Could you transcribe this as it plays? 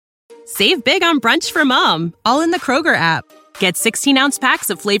Save big on brunch for mom, all in the Kroger app. Get 16-ounce packs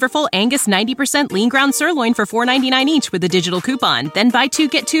of flavorful Angus 90% lean ground sirloin for $4.99 each with a digital coupon. Then buy 2,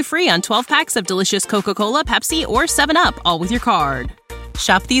 get 2 free on 12 packs of delicious Coca-Cola, Pepsi, or 7-Up, all with your card.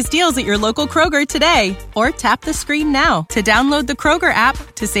 Shop these deals at your local Kroger today, or tap the screen now to download the Kroger app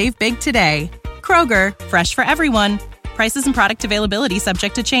to save big today. Kroger, fresh for everyone. Prices and product availability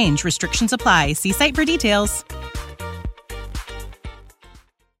subject to change. Restrictions apply. See site for details.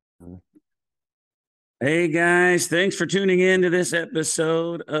 Hey guys, thanks for tuning in to this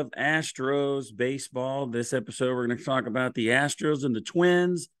episode of Astros Baseball. This episode, we're going to talk about the Astros and the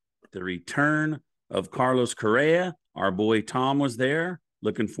Twins, the return of Carlos Correa. Our boy Tom was there.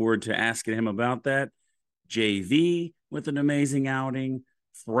 Looking forward to asking him about that. JV with an amazing outing.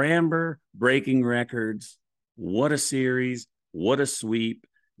 Framber breaking records. What a series. What a sweep.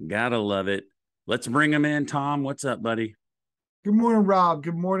 Gotta love it. Let's bring him in. Tom, what's up, buddy? Good morning, Rob.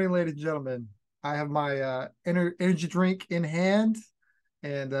 Good morning, ladies and gentlemen. I have my energy drink in hand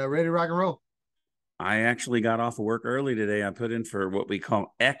and ready to rock and roll. I actually got off of work early today. I put in for what we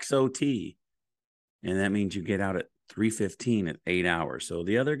call XOT, and that means you get out at 3:15 at 8 hours. So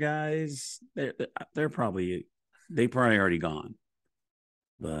the other guys, they're probably already gone.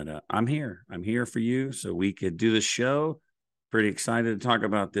 But I'm here. I'm here for you so we could do the show. Pretty excited to talk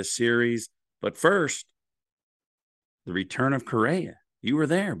about this series. But first, the return of Correa. You were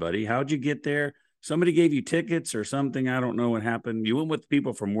there, buddy. How'd you get there? Somebody gave you tickets or something. I don't know what happened. You went with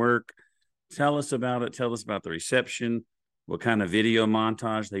people from work. Tell us about it. Tell us about the reception, what kind of video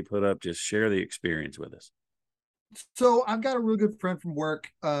montage they put up. Just share the experience with us. So I've got a really good friend from work.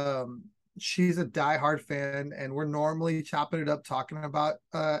 She's a diehard fan, and we're normally chopping it up, talking about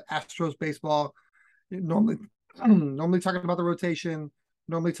Astros baseball. Normally talking about the rotation.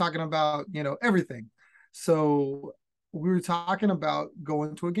 Normally talking about, everything. So we were talking about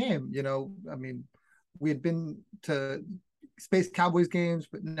going to a game. I mean, we had been to Space Cowboys games,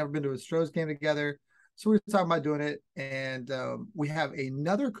 but never been to a Astros game together. So we were talking about doing it. And we have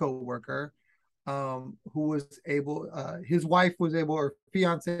another coworker who was able, his wife was able, or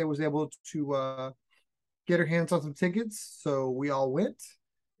fiance was able to get her hands on some tickets. So we all went,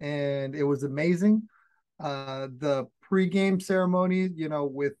 and it was amazing. The pregame ceremony,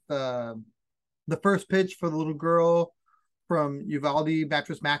 with the first pitch for the little girl from Uvalde,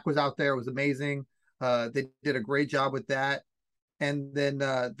 Beatrice Mack was out there. It was amazing. They did a great job with that. And then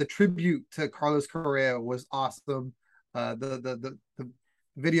the tribute to Carlos Correa was awesome. The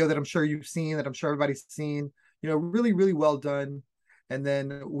video that I'm sure you've seen, that I'm sure everybody's seen, really, really well done. And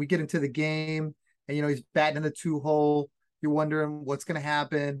then we get into the game, and, he's batting in the 2-hole. You're wondering what's going to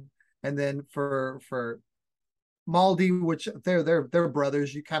happen. And then for Maldi, which they're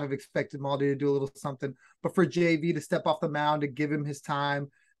brothers, you kind of expected Maldi to do a little something, but for JV to step off the mound, to give him his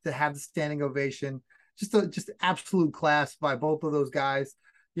time, to have the standing ovation, just absolute class by both of those guys.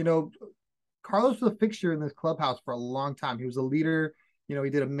 Carlos was a fixture in this clubhouse for a long time. He was a leader. He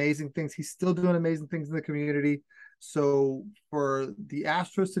did amazing things. He's still doing amazing things in the community. So for the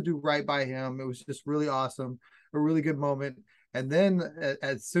Astros to do right by him, it was just really awesome, a really good moment. And then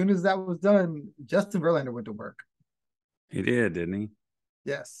as soon as that was done, Justin Verlander went to work. He did, didn't he?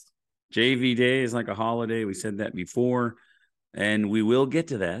 Yes. JV Day is like a holiday. We said that before, and we will get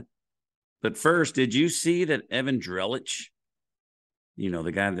to that. But first, did you see that Evan Drellich,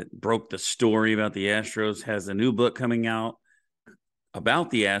 the guy that broke the story about the Astros, has a new book coming out about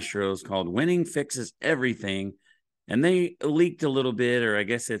the Astros called Winning Fixes Everything. And they leaked a little bit, or I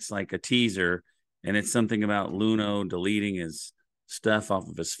guess it's like a teaser, and it's something about Luno deleting his stuff off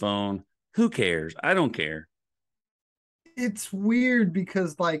of his phone. Who cares? I don't care. It's weird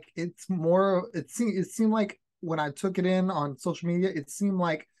because it seemed like when I took it in on social media, it seemed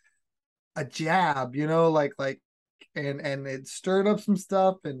like a jab, and it stirred up some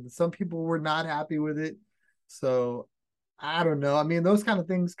stuff, and some people were not happy with it. So I don't know. I mean, those kind of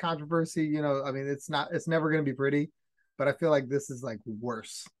things, controversy, it's never going to be pretty, but I feel like this is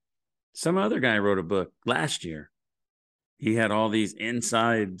worse. Some other guy wrote a book last year. He had all these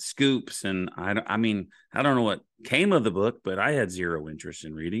inside scoops, and I don't know what came of the book, but I had zero interest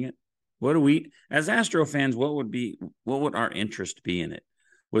in reading it. What do we, as Astro fans, what would our interest be in it?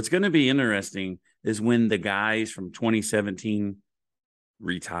 What's going to be interesting is when the guys from 2017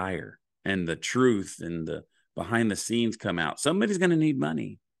 retire and the truth and the behind the scenes come out. Somebody's going to need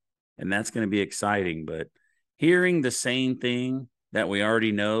money, and that's going to be exciting. But hearing the same thing that we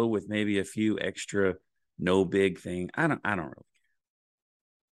already know with maybe a few extra no big thing, I don't really care.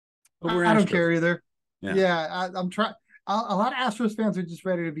 But I don't care either. I'm trying. A lot of Astros fans are just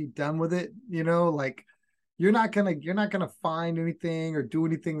ready to be done with it. you're not gonna find anything or do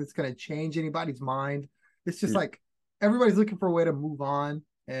anything that's gonna change anybody's mind. It's just like everybody's looking for a way to move on,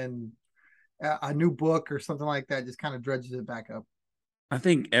 and a new book or something like that just kind of dredges it back up. I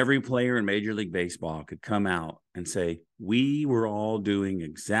think every player in Major League Baseball could come out and say, we were all doing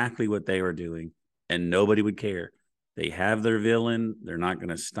exactly what they were doing, and nobody would care. They have their villain. They're not going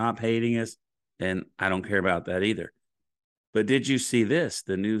to stop hating us, and I don't care about that either. But did you see this?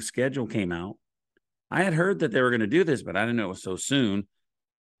 The new schedule came out. I had heard that they were going to do this, but I didn't know it was so soon.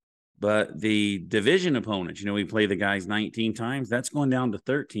 But the division opponents, we play the guys 19 times. That's going down to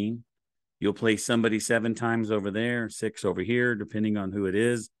 13. You'll play somebody 7 times over there, 6 over here, depending on who it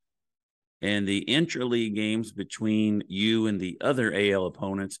is. And the intra-league games between you and the other AL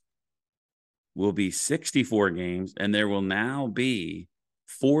opponents will be 64 games, and there will now be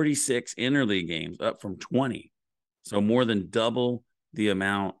 46 interleague games, up from 20. So more than double the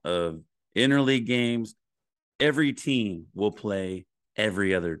amount of interleague games. Every team will play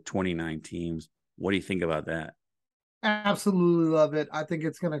every other 29 teams. What do you think about that? Absolutely love it. I think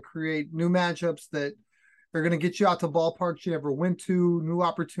it's going to create new matchups that are going to get you out to ballparks you never went to, new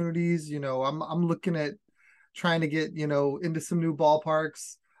opportunities. I'm looking at trying to get, into some new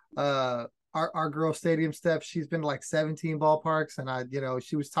ballparks. Our girl Stadium Steph, she's been to like 17 ballparks, and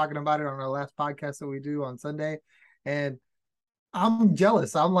she was talking about it on our last podcast that we do on Sunday, and I'm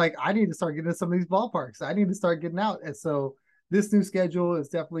jealous. I'm like, I need to start getting to some of these ballparks. I need to start getting out. And so this new schedule is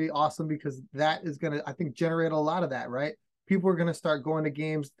definitely awesome because that is going to, I think, generate a lot of that, right? People are going to start going to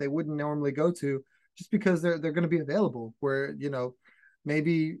games they wouldn't normally go to just because they're going to be available, where,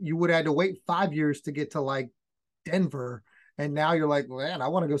 maybe you would have had to wait 5 years to get to like Denver. And now you're like, man, I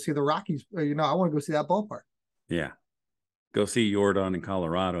want to go see the Rockies. I want to go see that ballpark. Yeah. Go see Jordan in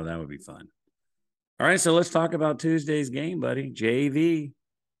Colorado. That would be fun. All right, so let's talk about Tuesday's game, buddy. JV.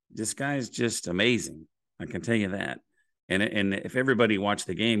 This guy's just amazing. I can tell you that. And if everybody watched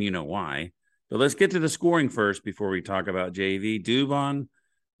the game, you know why. But let's get to the scoring first before we talk about JV. Dubon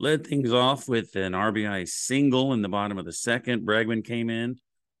led things off with an RBI single in the bottom of the second. Bregman came in.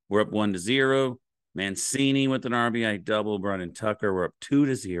 We're up 1-0. Mancini with an RBI double. Brought in Tucker. We're up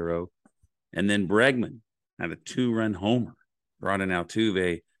 2-0. And then Bregman had a 2-run homer. Brought in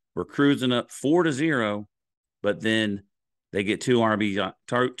Altuve. We're cruising up 4-0. But then they get two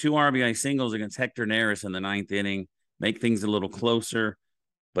RBI singles against Hector Neris in the 9th inning. Make things a little closer,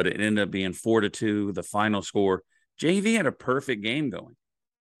 but it ended up being 4-2, the final score. JV had a perfect game going,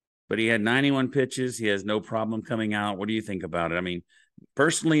 but he had 91 pitches. He has no problem coming out. What do you think about it? I mean,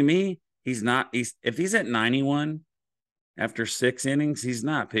 personally, if he's at 91 after 6 innings, he's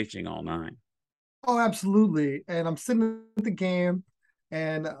not pitching all 9. Oh, absolutely. And I'm sitting at the game,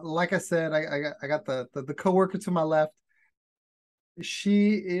 and like I said, I got the coworker to my left.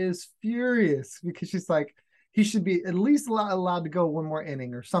 She is furious because she's like, he should be at least allowed to go one more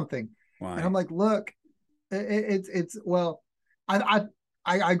inning or something. Why? And I'm like, look, it's well, I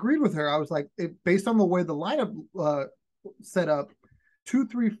agreed with her. I was like, based on the way the lineup set up,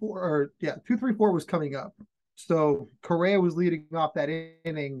 2-3-4 was coming up. So Correa was leading off that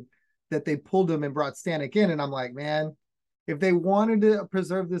inning that they pulled him and brought Stanek in. And I'm like, man, if they wanted to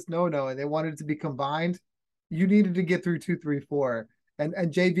preserve this no-no and they wanted it to be combined, you needed to get through 2-3-4. And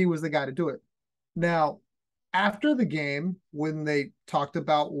JV was the guy to do it. Now, after the game, when they talked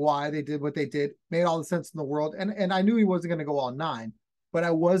about why they did what they did, made all the sense in the world. And I knew he wasn't going to go all 9, but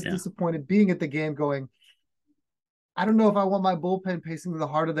I was disappointed being at the game going, I don't know if I want my bullpen pacing to the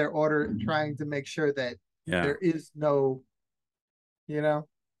heart of their order, trying to make sure that there is no,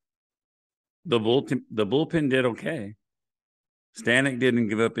 The bullpen did okay. Stanek didn't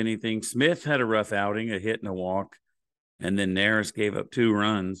give up anything. Smith had a rough outing, a hit and a walk, and then Neris gave up 2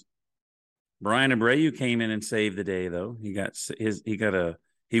 runs. Brian Abreu came in and saved the day, though.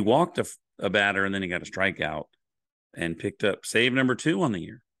 He walked a batter, and then he got a strikeout and picked up save number 2 on the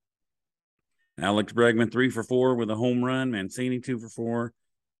year. Alex Bregman 3 for 4 with a home run. Mancini 2 for 4.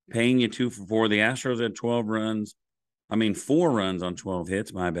 Pena 2 for 4. The Astros had 4 runs on 12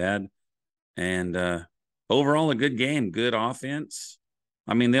 hits. My bad. And overall, a good game, good offense.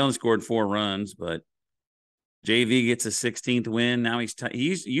 I mean, they only scored 4 runs, but JV gets a 16th win. Now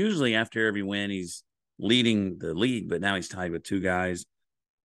he's usually after every win, he's leading the league, but now he's tied with 2 guys.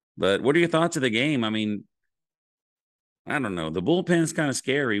 But what are your thoughts of the game? I mean, I don't know. The bullpen's kind of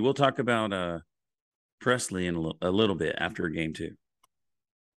scary. We'll talk about Presley in a little bit after game 2.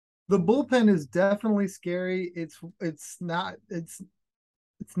 The bullpen is definitely scary. It's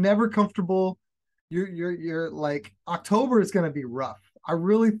never comfortable. You're like, October is going to be rough. I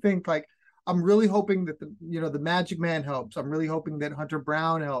really think, like, I'm really hoping that the Magic Man helps. I'm really hoping that Hunter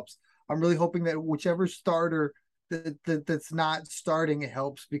Brown helps. I'm really hoping that whichever starter that's not starting, it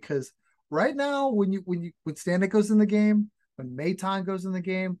helps, because right now when Stanek goes in the game, when Maton goes in the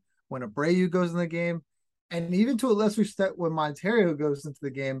game, when Abreu goes in the game, and even to a lesser extent when Monterio goes into the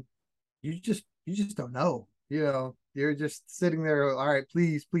game, you just don't know. You're just sitting there. All right,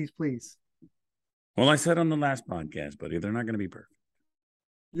 please, please, please. Well, I said on the last podcast, buddy, they're not going to be perfect.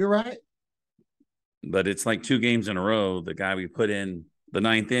 You're right. But it's like 2 games in a row. The guy we put in the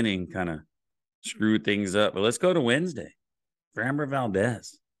 9th inning kind of screwed things up. But let's go to Wednesday. Framber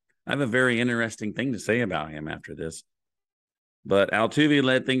Valdez. I have a very interesting thing to say about him after this. But Altuve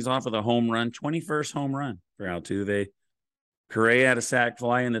led things off with a home run, 21st home run for Altuve. Correa had a sac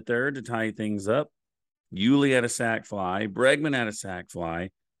fly in the 3rd to tie things up. Yuli had a sac fly. Bregman had a sac fly.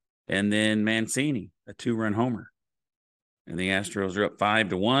 And then Mancini, a 2-run homer. And the Astros are up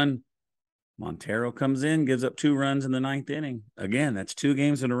 5-1. Montero comes in, gives up 2 runs in the 9th inning. Again, that's 2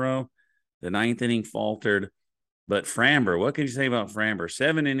 games in a row. The 9th inning faltered. But Framber, what can you say about Framber?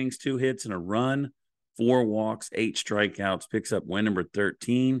 7 innings, 2 hits and a run, 4 walks, 8 strikeouts, picks up win number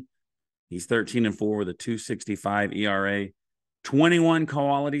 13. He's 13-4 with a 2.65 ERA. 21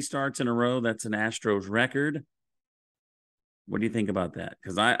 quality starts in a row. That's an Astros record. What do you think about that?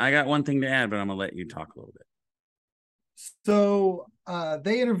 Because I got one thing to add, but I'm going to let you talk a little bit. So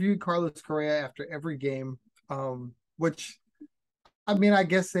they interviewed Carlos Correa after every game, which, I mean, I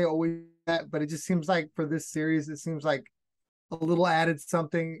guess they always do that, but it just seems like for this series, it seems like a little added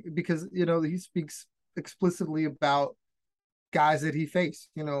something, because, he speaks explicitly about guys that he faced,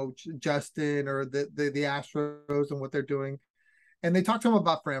 Justin or the Astros and what they're doing. And they talked to him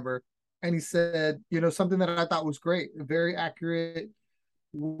about Framber, and he said, something that I thought was great, very accurate.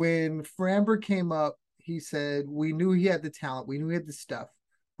 When Framber came up, he said, we knew he had the talent, we knew he had the stuff,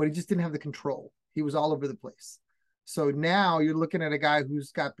 but he just didn't have the control. He was all over the place. So now you're looking at a guy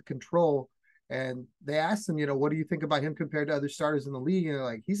who's got the control, and they asked him, what do you think about him compared to other starters in the league? And they're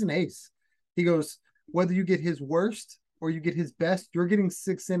like, he's an ace. He goes, whether you get his worst or you get his best, you're getting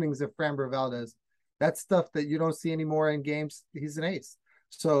 6 innings of Framber Valdez. That's stuff that you don't see anymore in games. He's an ace.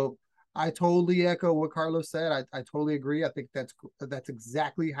 So I totally echo what Carlos said. I totally agree. I think that's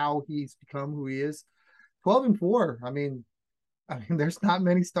exactly how he's become who he is. 12-4. I mean, there's not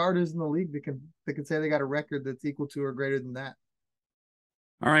many starters in the league that can say they got a record that's equal to or greater than that.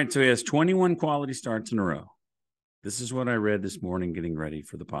 All right, so he has 21 quality starts in a row. This is what I read this morning getting ready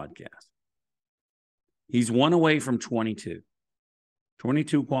for the podcast. He's 1 away from 22.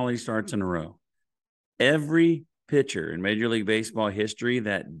 22 quality starts in a row. Every pitcher in Major League Baseball history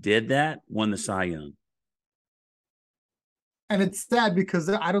that did that won the Cy Young. And it's sad because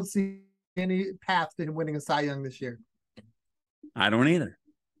I don't see any path to him winning a Cy Young this year. I don't either.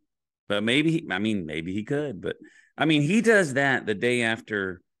 But maybe he could. But, he does that the day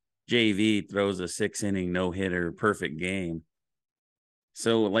after JV throws a 6-inning no-hitter perfect game.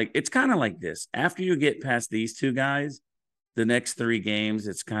 So, it's kind of like this. After you get past these 2 guys, the next 3 games,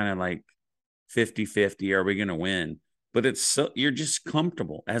 it's kind of like 50-50. Are we going to win? But you're just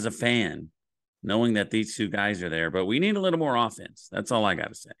comfortable as a fan knowing that these 2 guys are there. But we need a little more offense. That's all I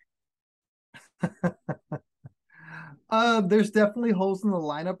got to say. There's definitely holes in the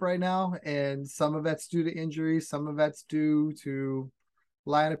lineup right now, and some of that's due to injuries, some of that's due to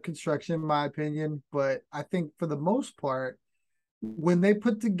lineup construction, in my opinion. But I think for the most part, when they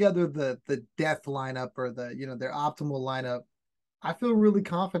put together the death lineup or their optimal lineup, I feel really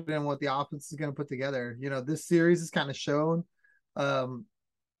confident in what the offense is going to put together. This series has kind of shown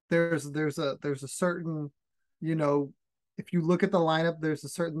there's a certain, if you look at the lineup, there's a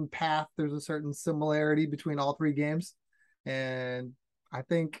certain path, there's a certain similarity between all 3 games. And I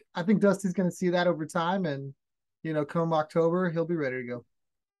think Dusty's going to see that over time, and come October, he'll be ready to go.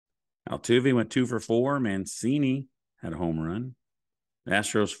 Altuve went 2 for 4. Mancini had a home run. The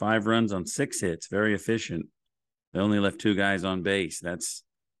Astros 5 runs on 6 hits, very efficient. They only left 2 guys on base. That's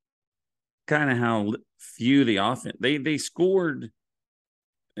kind of how few the offense. They scored.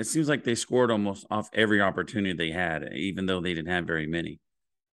 It seems like they scored almost off every opportunity they had, even though they didn't have very many.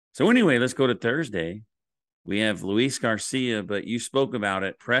 So anyway, let's go to Thursday. We have Luis Garcia, but you spoke about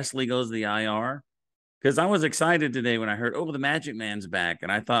it. Presley goes to the IR. Because I was excited today when I heard, the Magic Man's back.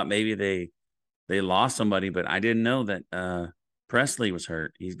 And I thought maybe they lost somebody, but I didn't know that Presley was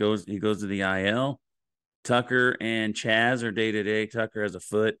hurt. He goes to the IL. Tucker and Chaz are day-to-day. Tucker has a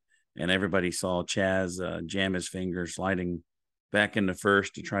foot, and everybody saw Chaz jam his finger, sliding back into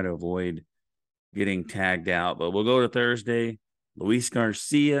first to try to avoid getting tagged out. But we'll go to Thursday. Luis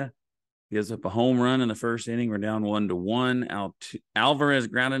Garcia gives up a home run in the first inning. We're down 1-1. Alvarez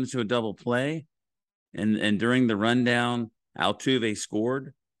grounded into a double play. And during the rundown, Altuve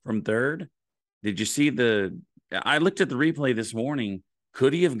scored. from third. Did you see I looked at the replay this morning.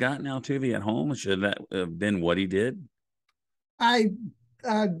 Could he have gotten Altuve at home? Should that have been what he did? I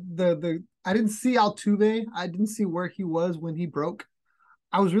didn't see Altuve. I didn't see where he was when he broke.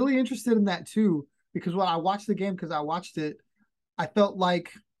 I was really interested in that too, because when I watched the game, because I watched it, I felt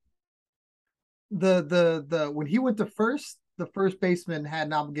like the when he went to first, the first baseman had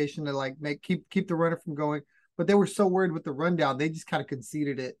an obligation to like keep the runner from going, but they were so worried with the rundown, they just kind of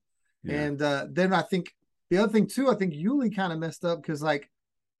conceded it. Yeah. And then I think the other thing too, I think Yuli kind of messed up because like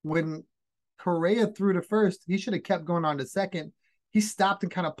when Correa threw to first, he should have kept going on to second. He stopped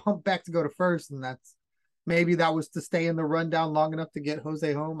and kind of pumped back to go to first, and maybe that was to stay in the rundown long enough to get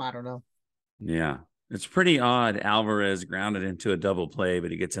Jose home. I don't know. Yeah, it's pretty odd. Alvarez grounded into a double play, but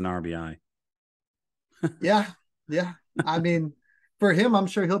he gets an RBI. Yeah. I mean, for him, I'm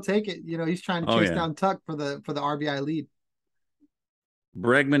sure he'll take it. You know, he's trying to chase down Tuck for the RBI lead.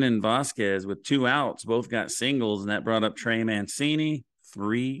 Bregman and Vasquez with 2 outs both got singles, and that brought up Trey Mancini,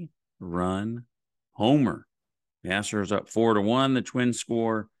 3-run homer. The Astros up 4-1. The Twins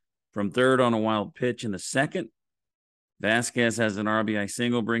score from third on a wild pitch in the second. Vasquez has an RBI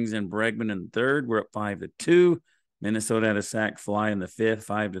single, brings in Bregman in the third. We're up 5-2. Minnesota had a sac fly in the fifth,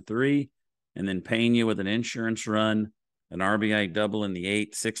 5-3. And then Pena with an insurance run, an RBI double in the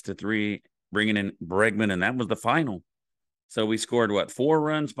eighth, 6-3, bringing in Bregman, and that was the final. So we scored, 4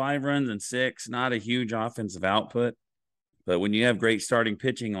 runs, 5 runs, and 6. Not a huge offensive output. But when you have great starting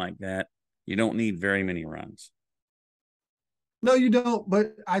pitching like that, you don't need very many runs. No, you don't.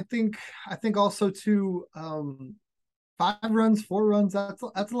 But I think also too, 5 runs, 4 runs, that's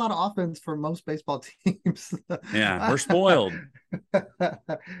a lot of offense for most baseball teams. Yeah, we're spoiled.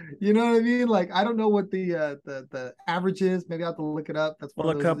 You know what I mean? Like, I don't know what the average is. Maybe I have to look it up. That's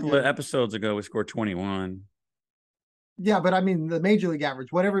a couple of episodes ago, we scored 21. Yeah, but I mean the major league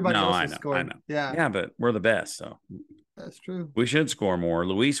average, what everybody else is scoring. I know. Yeah, but we're the best, so that's true. We should score more.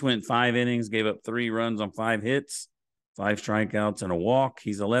 Luis went 5 innings, gave up 3 runs on 5 hits, 5 strikeouts, and a walk.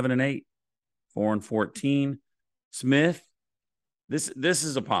 He's 11-8, 4-14. Smith, this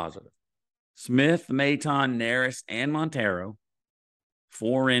is a positive. Smith, Maton, Neris, and Montero,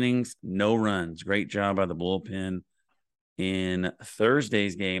 4 innings, no runs. Great job by the bullpen. In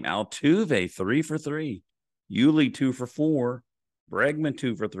Thursday's game, Altuve 3 for 3. Yuli 2 for 4, Bregman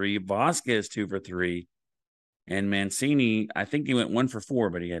 2 for 3, Vasquez 2 for 3, and Mancini, I think he went 1 for 4,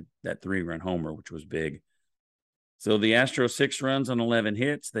 but he had that 3-run homer, which was big. So the Astros 6 runs on 11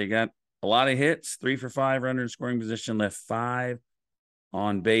 hits. They got a lot of hits, 3 for 5, runner in scoring position, left 5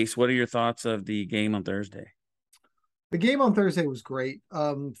 on base. What are your thoughts of the game on Thursday? The game on Thursday was great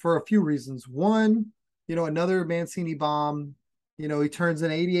for a few reasons. One, another Mancini bomb. He turns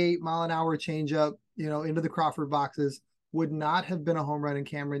an 88-mile-an-hour changeup, into the Crawford boxes. Would not have been a home run in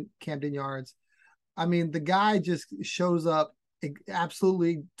Camden Yards. I mean, the guy just shows up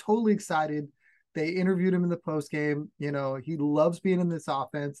absolutely, totally excited. They interviewed him in the postgame. He loves being in this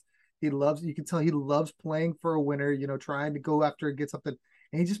offense. You can tell he loves playing for a winner, trying to go after and get something,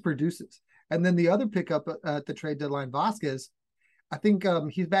 and he just produces. And then the other pickup at the trade deadline, Vasquez, I think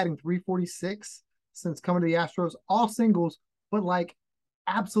he's batting .346 since coming to the Astros, all singles, but like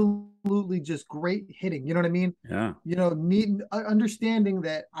absolutely just great hitting. You know what I mean? Yeah. Understanding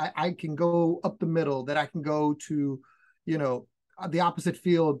that I can go up the middle, that I can go to, the opposite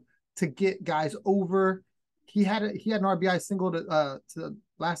field to get guys over. He had an RBI single to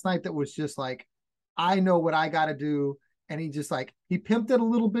last night that was just like, I know what I got to do. And he just like, he pimped it a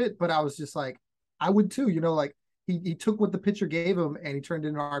little bit, but I was just like, I would too, like he took what the pitcher gave him and he turned it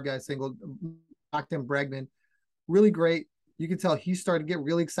into an RBI single, knocked in Bregman. Really great. You can tell he started to get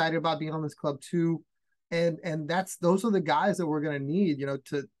really excited about being on this club too. And those are the guys that we're going to need,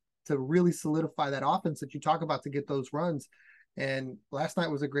 to really solidify that offense that you talk about to get those runs. And last night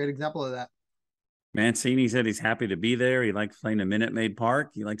was a great example of that. Mancini said he's happy to be there. He likes playing a Minute Maid Park.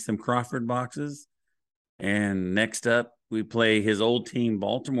 He likes some Crawford boxes. And next up, we play his old team,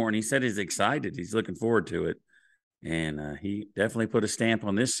 Baltimore, and he said he's excited. He's looking forward to it. And he definitely put a stamp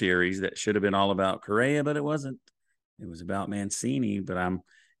on this series that should have been all about Correa, but it wasn't. It was about Mancini, but I'm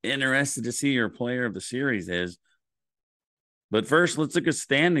interested to see who your player of the series is. But first, let's look at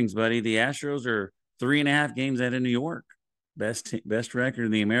standings, buddy. The Astros are 3.5 games out of New York. Best record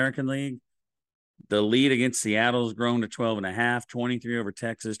in the American League. The lead against Seattle has grown to 12.5, 23 over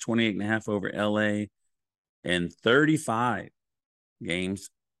Texas, 28.5 over LA, and 35 games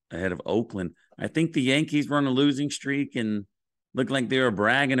ahead of Oakland. I think the Yankees were on a losing streak and looked like they were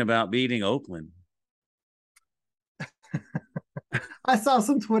bragging about beating Oakland. I saw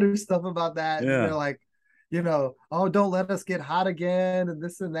some Twitter stuff about that. Yeah. They're like, oh, don't let us get hot again and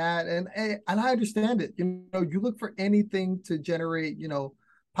this and that. And I understand it. You look for anything to generate,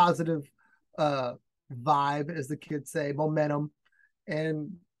 positive uh vibe, as the kids say, momentum.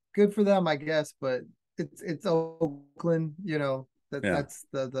 And good for them, I guess, but it's Oakland, Yeah. that's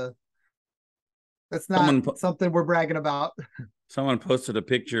that's not Someone something we're bragging about. someone posted a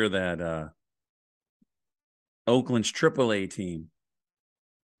picture that Oakland's AAA team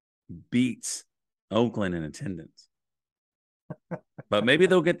beats Oakland in attendance. But maybe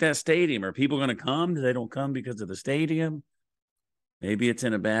they'll get that stadium. Are people going to come? They don't come because of the stadium. Maybe it's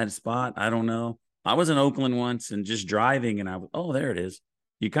in a bad spot. I don't know. I was in Oakland once and just driving, and there it is.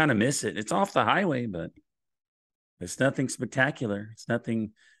 You kind of miss it. It's off the highway, but it's nothing spectacular. It's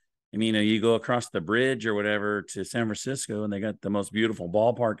nothing. I mean, you go across the bridge or whatever to San Francisco, and they got the most beautiful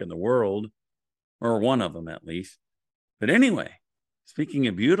ballpark in the world, or one of them at least. But anyway, speaking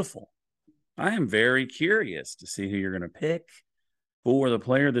of beautiful, I am very curious to see who you're going to pick for the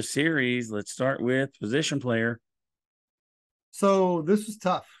player of the series. Let's start with position player. So this was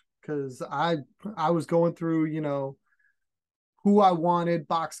tough because I was going through, who I wanted,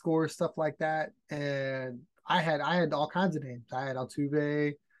 box score, stuff like that. And I had all kinds of names. I had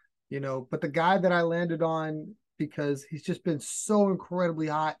Altuve, but the guy that I landed on, because he's just been so incredibly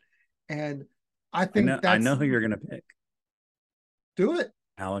hot. And I think I know who you're going to pick. Do it.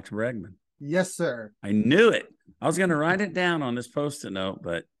 Alex Bregman. Yes, sir. I knew it. I was going to write it down on this Post-it note,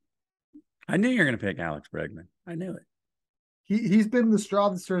 but I knew you were going to pick Alex Bregman. I knew it. He's been the straw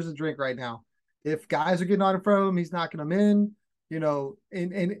that stirs the drink right now. If guys are getting on in front of him, he's knocking them in,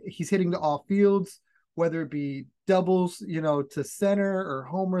 and he's hitting to all fields, whether it be doubles, to center, or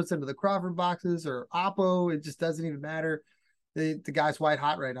homers into the Crawford boxes, or oppo. It just doesn't even matter. The guy's white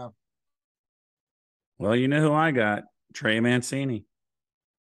hot right now. Well, you know who I got? Trey Mancini.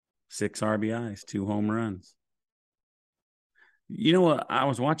 6 RBIs, 2 home runs. You know what? I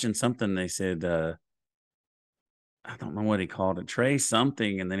was watching something. They said, I don't know what he called it, Trey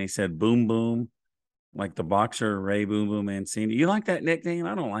something, and then he said Boom Boom, like the boxer Ray Boom Boom Mancini. You like that nickname?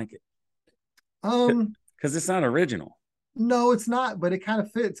 I don't like it. Because it's not original. No, it's not, but it kind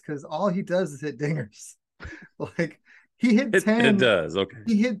of fits because all he does is hit dingers. Like he hit 10. It does. Okay.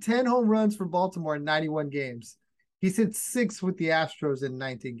 He hit 10 home runs for Baltimore in 91 games. He's hit 6 with the Astros in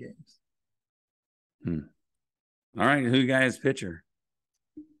 19 games. All right. Who guys pitcher?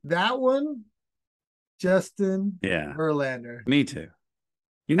 That one, Justin Verlander. Me too.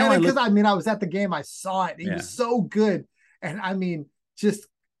 Because I was at the game, I saw it. He was so good. And I mean, just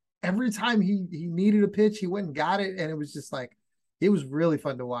every time he needed a pitch, he went and got it. And it was just like, it was really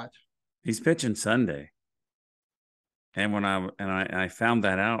fun to watch. He's pitching Sunday. And when I found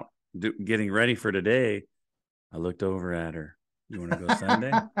that out, getting ready for today, I looked over at her. You want to go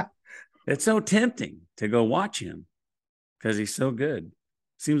Sunday? It's so tempting to go watch him because he's so good.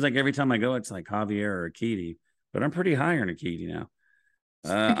 Seems like every time I go, it's like Javier or Akiti, but I'm pretty high on Akiti now.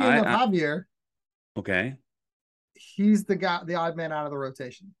 Speaking of Javier, okay, he's the guy, the odd man out of the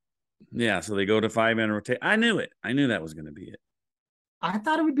rotation. Yeah, so they go to 5-man rotation. I knew it. I knew that was going to be it. I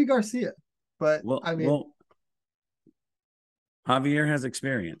thought it would be Garcia, but Javier has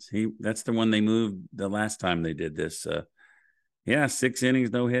experience. That's the one they moved the last time they did this. 6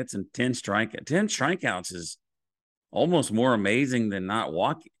 innings, no hits, and 10 strikeouts. 10 strikeouts is almost more amazing than not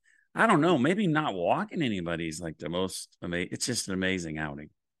walking. I don't know. Maybe not walking anybody is like the most amazing. It's just an amazing outing.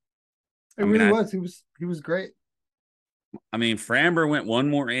 It really was. He was great. I mean, Framber went one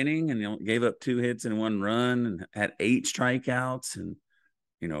more inning and gave up 2 hits and 1 run and had 8 strikeouts and,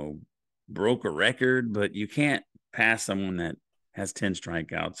 broke a record. But you can't pass someone that has 10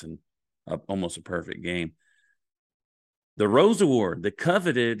 strikeouts and almost a perfect game. The Rose Award, the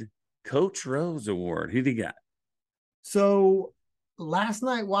coveted Coach Rose Award. Who do you got? So last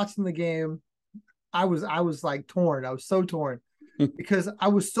night watching the game, I was like torn. I was so torn because I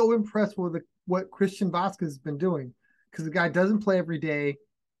was so impressed with what Christian Vázquez has been doing. Because the guy doesn't play every day,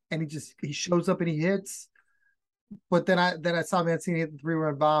 and he shows up and he hits. But then I saw Mancini hit the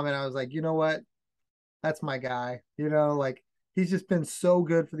 3-run bomb, and I was like, you know what? That's my guy. He's just been so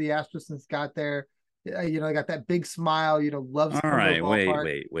good for the Astros since he got there. He got that big smile. Loves. All right,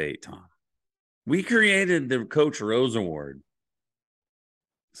 wait, Tom. We created the Coach Rose Award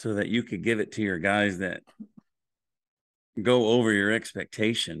so that you could give it to your guys that go over your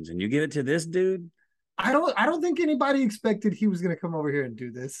expectations, and you give it to this dude. I don't think anybody expected he was going to come over here and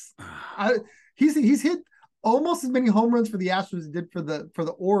do this. He's hit almost as many home runs for the Astros as he did for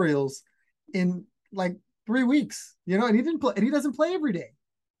the Orioles in like 3 weeks. And he didn't play. And he doesn't play every day.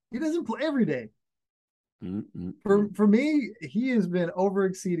 He doesn't play every day. For me, he has been over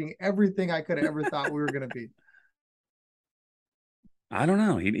exceeding everything I could have ever thought we were going to be. I don't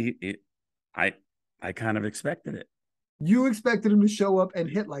know. I kind of expected it. You expected him to show up and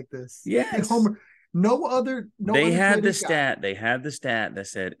hit like this. Yes. Homer. They had the stat. They had the stat that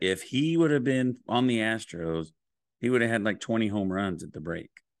said if he would have been on the Astros, he would have had like 20 home runs at the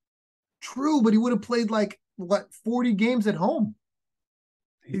break. True, but he would have played like 40 games at home.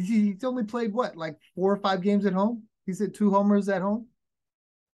 He's only played like 4 or 5 games at home. He's hit 2 homers at home.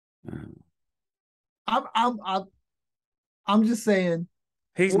 I'm just saying.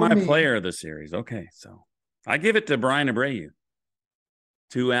 He's my player of the series. Okay, so I give it to Brian Abreu.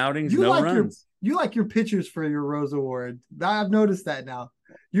 2 outings, no runs. You like your pitchers for your Rose Award. I've noticed that now.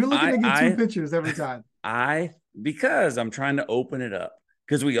 You're looking to get 2 pitchers every time. Because I'm trying to open it up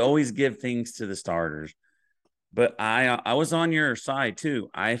because we always give things to the starters. But I was on your side too.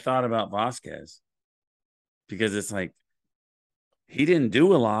 I thought about Vasquez because it's like he didn't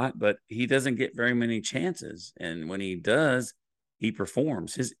do a lot, but he doesn't get very many chances. And when he does, he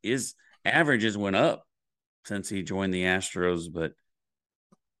performs. His averages went up since he joined the Astros. But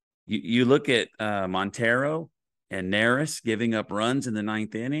you look at Montero and Neris giving up runs in the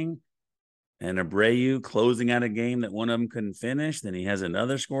 9th inning, and Abreu closing out a game that one of them couldn't finish. Then he has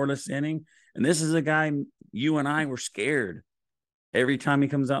another scoreless inning. And this is a guy you and I were scared every time he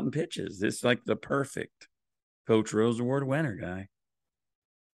comes out and pitches. It's like the perfect Coach Rose Award winner guy.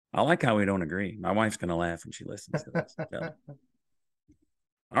 I like how we don't agree. My wife's going to laugh when she listens to this. So.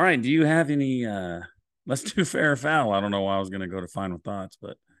 All right. Do you have any let's do fair or foul. I don't know why I was going to go to final thoughts,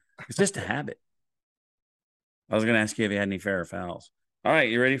 but it's just a habit. I was going to ask you if you had any fair or fouls. All right.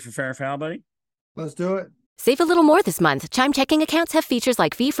 You ready for fair or foul, buddy? Let's do it. Save a little more this month. Chime checking accounts have features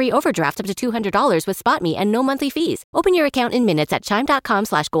like fee-free overdraft up to $200 with SpotMe and no monthly fees. Open your account in minutes at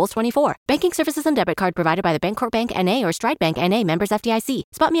chime.com/goals24. Banking services and debit card provided by the Bancorp Bank N.A. or Stride Bank N.A. members FDIC.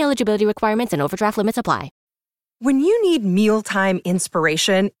 SpotMe eligibility requirements and overdraft limits apply. When you need mealtime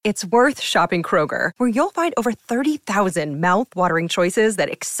inspiration, it's worth shopping Kroger, where you'll find over 30,000 mouth-watering choices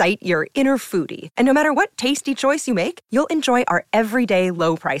that excite your inner foodie. And no matter what tasty choice you make, you'll enjoy our everyday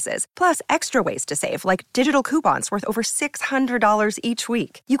low prices, plus extra ways to save, like digital coupons worth over $600 each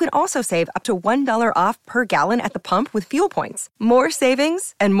week. You can also save up to $1 off per gallon at the pump with fuel points. More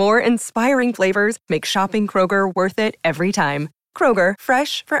savings and more inspiring flavors make shopping Kroger worth it every time. Kroger,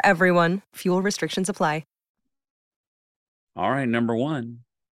 fresh for everyone. Fuel restrictions apply. All right, number 1.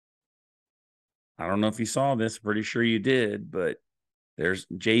 I don't know if you saw this. Pretty sure you did, but there's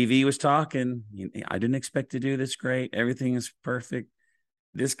JV was talking. I didn't expect to do this great. Everything is perfect.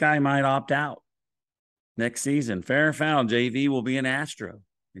 This guy might opt out next season. Fair or foul, JV will be an Astro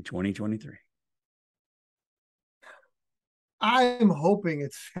in 2023. I'm hoping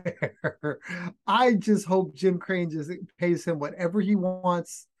it's fair. I just hope Jim Crane just pays him whatever he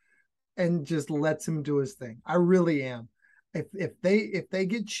wants and just lets him do his thing. I really am. If they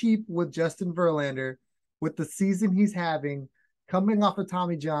get cheap with Justin Verlander, with the season he's having, coming off of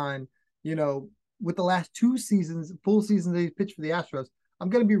Tommy John, with the last 2 seasons, full seasons that he's pitched for the Astros, I'm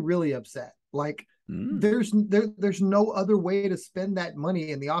going to be really upset. Like there's no other way to spend that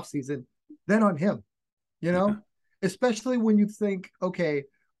money in the offseason than on him, especially when you think, okay,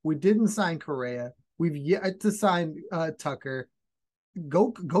 we didn't sign Correa. We've yet to sign Tucker.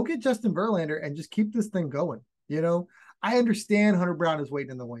 Go get Justin Verlander and just keep this thing going. I understand Hunter Brown is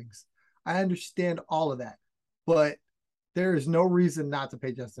waiting in the wings. I understand all of that, but there is no reason not to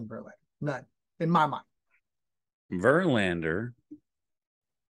pay Justin Verlander. None, in my mind. Verlander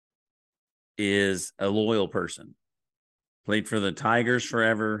is a loyal person. Played for the Tigers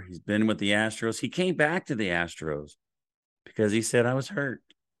forever. He's been with the Astros. He came back to the Astros because he said, I was hurt.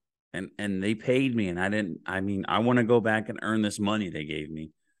 And they paid me, and I want to go back and earn this money they gave me.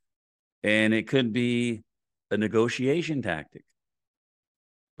 And it could be a negotiation tactic,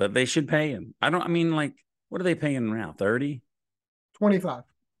 but they should pay him. What are they paying now? 30? 25.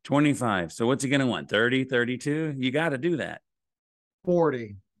 So what's he going to want? 30, 32? You got to do that.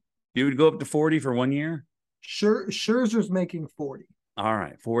 40. You would go up to 40 for 1 year? Scherzer's making 40. All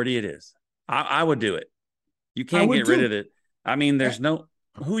right. 40 it is. I would do it. You can't get rid of it. There's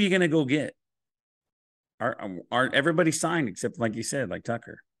who are you going to go get? Are everybody signed except, like you said, like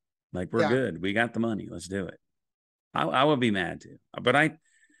Tucker? Like, we're good. We got the money. Let's do it. I would be mad too. But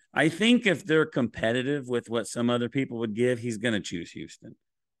I think if they're competitive with what some other people would give, he's going to choose Houston.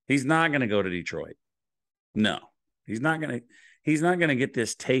 He's not going to go to Detroit. No, he's not going to get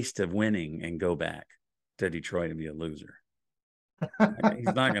this taste of winning and go back to Detroit and be a loser.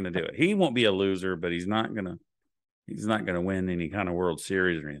 He's not going to do it. He won't be a loser, but he's not going to win any kind of World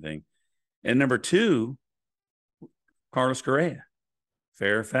Series or anything. And number 2, Carlos Correa.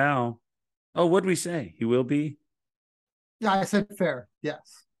 Fair or foul? Oh, what'd we say? He will be? Yeah, I said fair.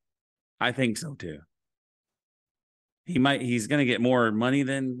 Yes. I think so too. He's going to get more money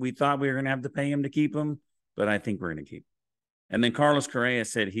than we thought we were going to have to pay him to keep him, but I think we're going to keep him. And then Carlos Correa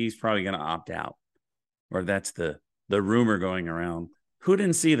said he's probably going to opt out, or that's the rumor going around. Who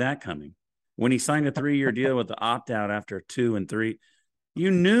didn't see that coming? When he signed a 3-year deal with the opt out after 2 and 3,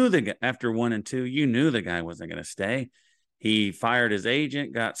 you knew after 1 and 2, you knew the guy wasn't going to stay. He fired his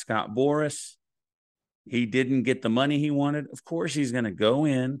agent, got Scott Boras. He didn't get the money he wanted. Of course, he's going to go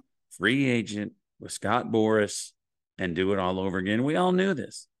in free agent with Scott Boras and do it all over again. We all knew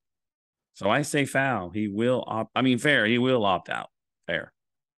this. So I say foul. He will fair. He will opt out. Fair.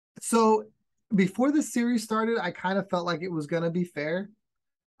 So before the series started, I kind of felt like it was going to be fair.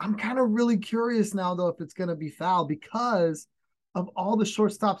 I'm kind of really curious now, though, if it's going to be foul because of all the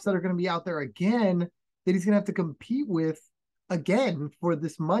shortstops that are going to be out there again that he's going to have to compete with again for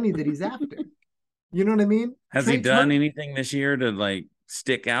this money that he's after. You know what I mean? Has he done anything this year to like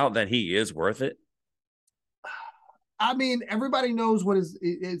stick out that he is worth it? I mean, everybody knows what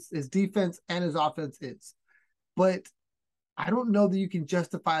his defense and his offense is, but I don't know that you can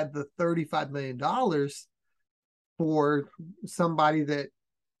justify the $35 million for somebody that,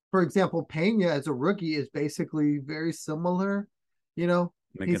 for example, Pena as a rookie is basically very similar. You know,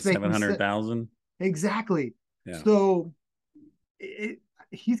 he's making 700,000. Exactly. Yeah. So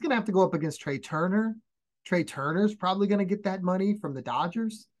he's going to have to go up against Trey Turner. Trey Turner's probably going to get that money from the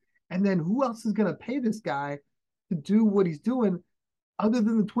Dodgers. And then who else is going to pay this guy to do what he's doing other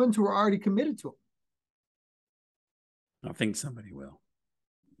than the Twins who are already committed to him? I think somebody will.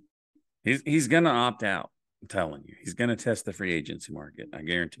 He's going to opt out. I'm telling you. He's going to test the free agency market. I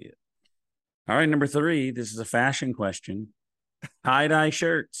guarantee it. All right, number 3. This is a fashion question. Tie-dye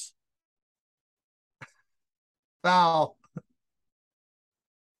shirts. Foul.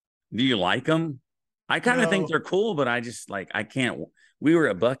 Do you like them? I kind of think they're cool, but I just I can't. We were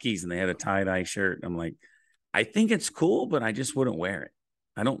at Buc-ee's and they had a tie-dye shirt. I'm like, I think it's cool, but I just wouldn't wear it.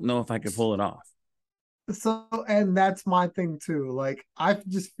 I don't know if I could pull it off. So, and that's my thing too. Like, I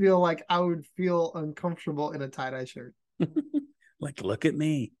just feel like I would feel uncomfortable in a tie-dye shirt. Like, look at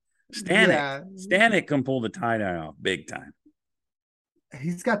me. Stanek can pull the tie-dye off big time.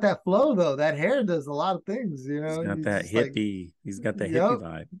 He's got that flow though. That hair does a lot of things, you know. He's got that hippie. He's got the hippie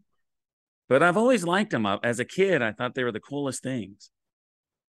vibe. But I've always liked them. As a kid, I thought they were the coolest things.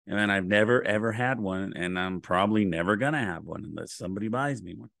 And I've never, ever had one. And I'm probably never going to have one unless somebody buys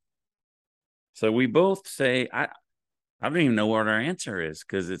me one. So we both say, I don't even know what our answer is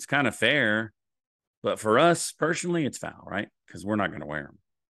because it's kind of fair. But for us personally, it's foul, right? Because we're not going to wear them.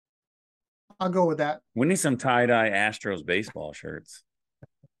 I'll go with that. We need some tie-dye Astros baseball shirts.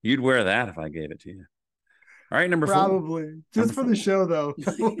 You'd wear that if I gave it to you. All right, number 4. Probably. Just for the show, though.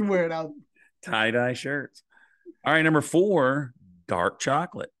 You can wear it out. Tie-dye shirts. All right, number 4, dark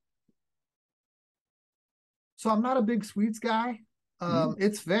chocolate. So I'm not a big sweets guy.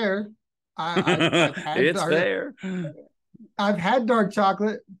 It's fair. I've had fair. I've had dark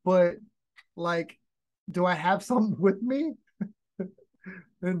chocolate, but like, do I have some with me?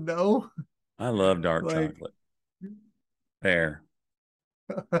 No. I love dark chocolate. Fair.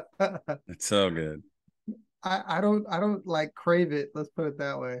 It's so good. I don't like crave it. Let's put it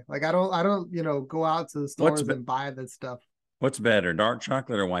that way. Like I don't go out to the stores and buy that stuff. What's better, dark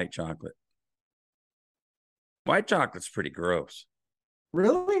chocolate or white chocolate? White chocolate's pretty gross.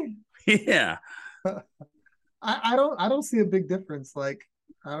 Really? Yeah. I don't see a big difference. Like,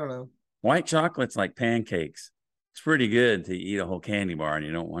 I don't know. White chocolate's like pancakes. It's pretty good to eat a whole candy bar and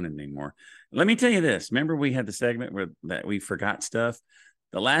you don't want it anymore. Let me tell you this. Remember we had the segment where that we forgot stuff?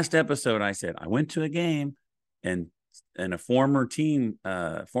 The last episode I said, I went to a game and a former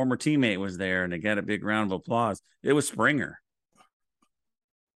teammate was there and they got a big round of applause. It was Springer.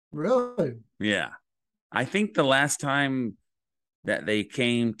 Really? Yeah. I think the last time that they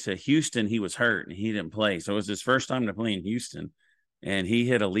came to Houston, he was hurt and he didn't play. So it was his first time to play in Houston and he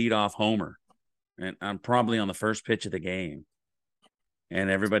hit a leadoff homer. And I'm probably on the first pitch of the game. And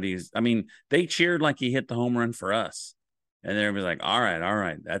they cheered like he hit the home run for us. And everybody's like, all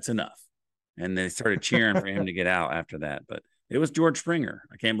right, that's enough. And they started cheering for him to get out after that. But it was George Springer.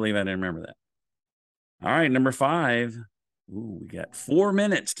 I can't believe I didn't remember that. All right, number 5. Ooh, we got 4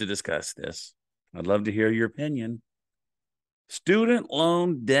 minutes to discuss this. I'd love to hear your opinion. Student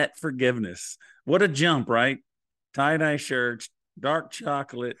loan debt forgiveness. What a jump, right? Tie-dye shirts, dark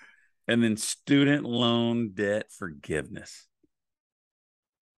chocolate, and then student loan debt forgiveness.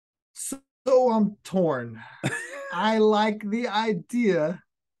 So I'm torn. I like the idea.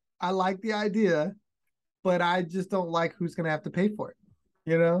 but I just don't like who's going to have to pay for it.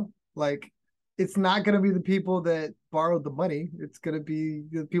 You know, like it's not going to be the people that borrowed the money. It's going to be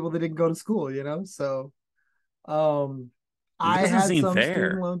the people that didn't go to school, you know? So, I had some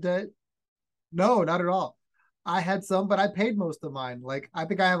student loan debt. No, not at all. I had some, but I paid most of mine. Like, I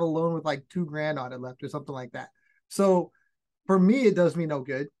think I have a loan with like $2,000 on it left or something like that. So for me, it does me no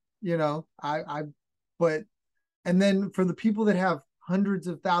good, you know, but, and then for the people that have hundreds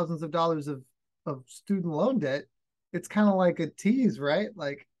of thousands of dollars of student loan debt, it's kind of like a tease, right?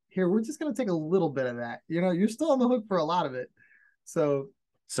 Like, here, we're just going to take a little bit of that. You know, you're still on the hook for a lot of it. So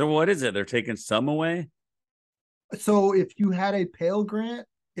what is it? They're taking some away? So if you had a Pell Grant,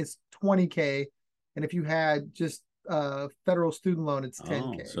 it's $20K. And if you had just federal student loan, it's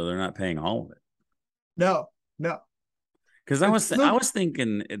 $10K. So they're not paying all of it. No. Because I was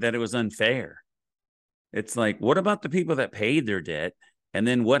thinking that it was unfair. It's like, what about the people that paid their debt? And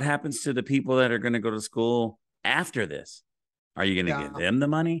then what happens to the people that are going to go to school after this? Are you going to give them the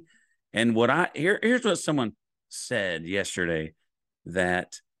money? And here's what someone said yesterday,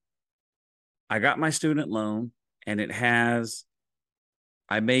 that I got my student loan and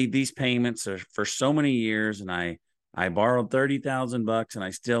I made these payments for so many years, and I borrowed $30,000 and I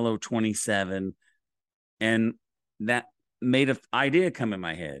still owe 27. And that made an idea come in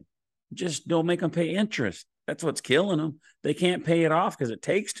my head. Just don't make them pay interest. That's what's killing them. They can't pay it off because it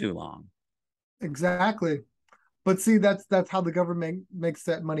takes too long. Exactly. But see, that's how the government makes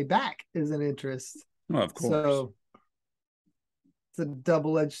that money back, is an interest. Well, of course. So it's a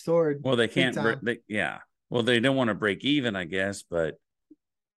double-edged sword. Well, they can't. Well, they don't want to break even, I guess. But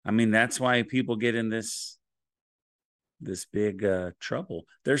I mean, that's why people get in this big trouble.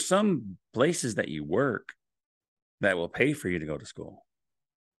 There's some places that you work that will pay for you to go to school.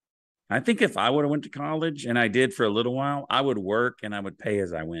 I think if I would have went to college, and I did for a little while, I would work and I would pay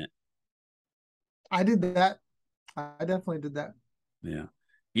as I went. I did that. I definitely did that. Yeah.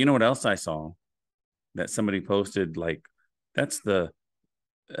 You know what else I saw that somebody posted? Like, that's a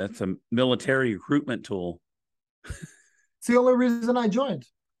military recruitment tool. It's the only reason I joined.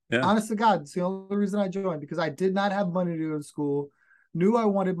 Yeah. Honest to God, it's the only reason I joined, because I did not have money to go to school, knew I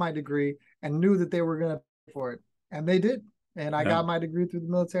wanted my degree, and knew that they were going to pay for it. And they did. And I got my degree through the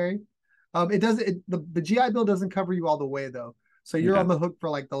military. The GI Bill doesn't cover you all the way, though. So you're on the hook for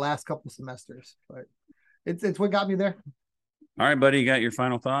like the last couple semesters. But it's what got me there. All right, buddy, you got your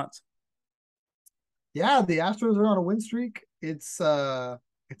final thoughts? Yeah, the Astros are on a win streak. It's a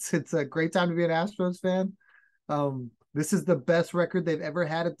great time to be an Astros fan. This is the best record they've ever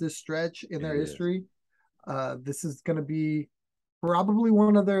had at this stretch in their history. This is going to be probably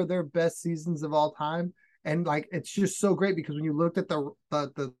one of their best seasons of all time. And like, it's just so great because when you looked at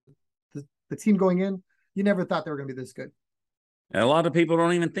the team going in, you never thought they were going to be this good. And a lot of people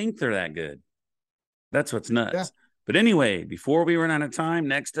don't even think they're that good. That's what's nuts. Yeah. But anyway, before we run out of time,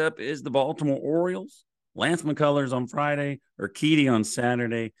 next up is the Baltimore Orioles. Lance McCullers on Friday, Urquidy on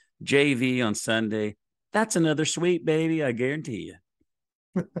Saturday, JV on Sunday. That's another sweep, baby, I guarantee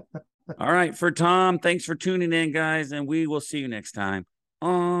you. All right, for Tom, thanks for tuning in, guys, and we will see you next time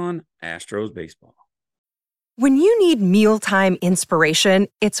on Astros Baseball. When you need mealtime inspiration,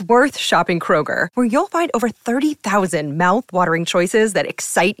 it's worth shopping Kroger, where you'll find over 30,000 mouth-watering choices that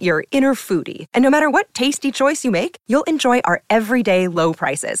excite your inner foodie. And no matter what tasty choice you make, you'll enjoy our everyday low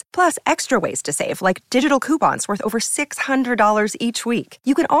prices, plus extra ways to save, like digital coupons worth over $600 each week.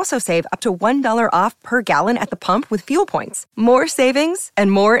 You can also save up to $1 off per gallon at the pump with fuel points. More savings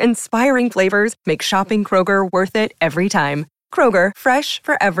and more inspiring flavors make shopping Kroger worth it every time. Kroger, fresh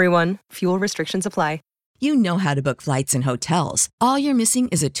for everyone. Fuel restrictions apply. You know how to book flights and hotels. All you're missing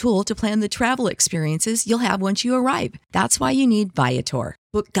is a tool to plan the travel experiences you'll have once you arrive. That's why you need Viator.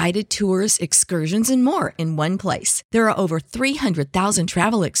 Book guided tours, excursions, and more in one place. There are over 300,000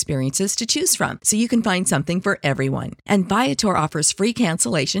 travel experiences to choose from, so you can find something for everyone. And Viator offers free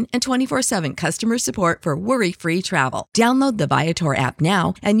cancellation and 24/7 customer support for worry-free travel. Download the Viator app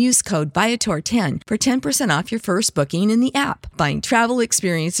now and use code Viator10 for 10% off your first booking in the app. Find travel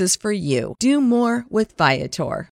experiences for you. Do more with Viator.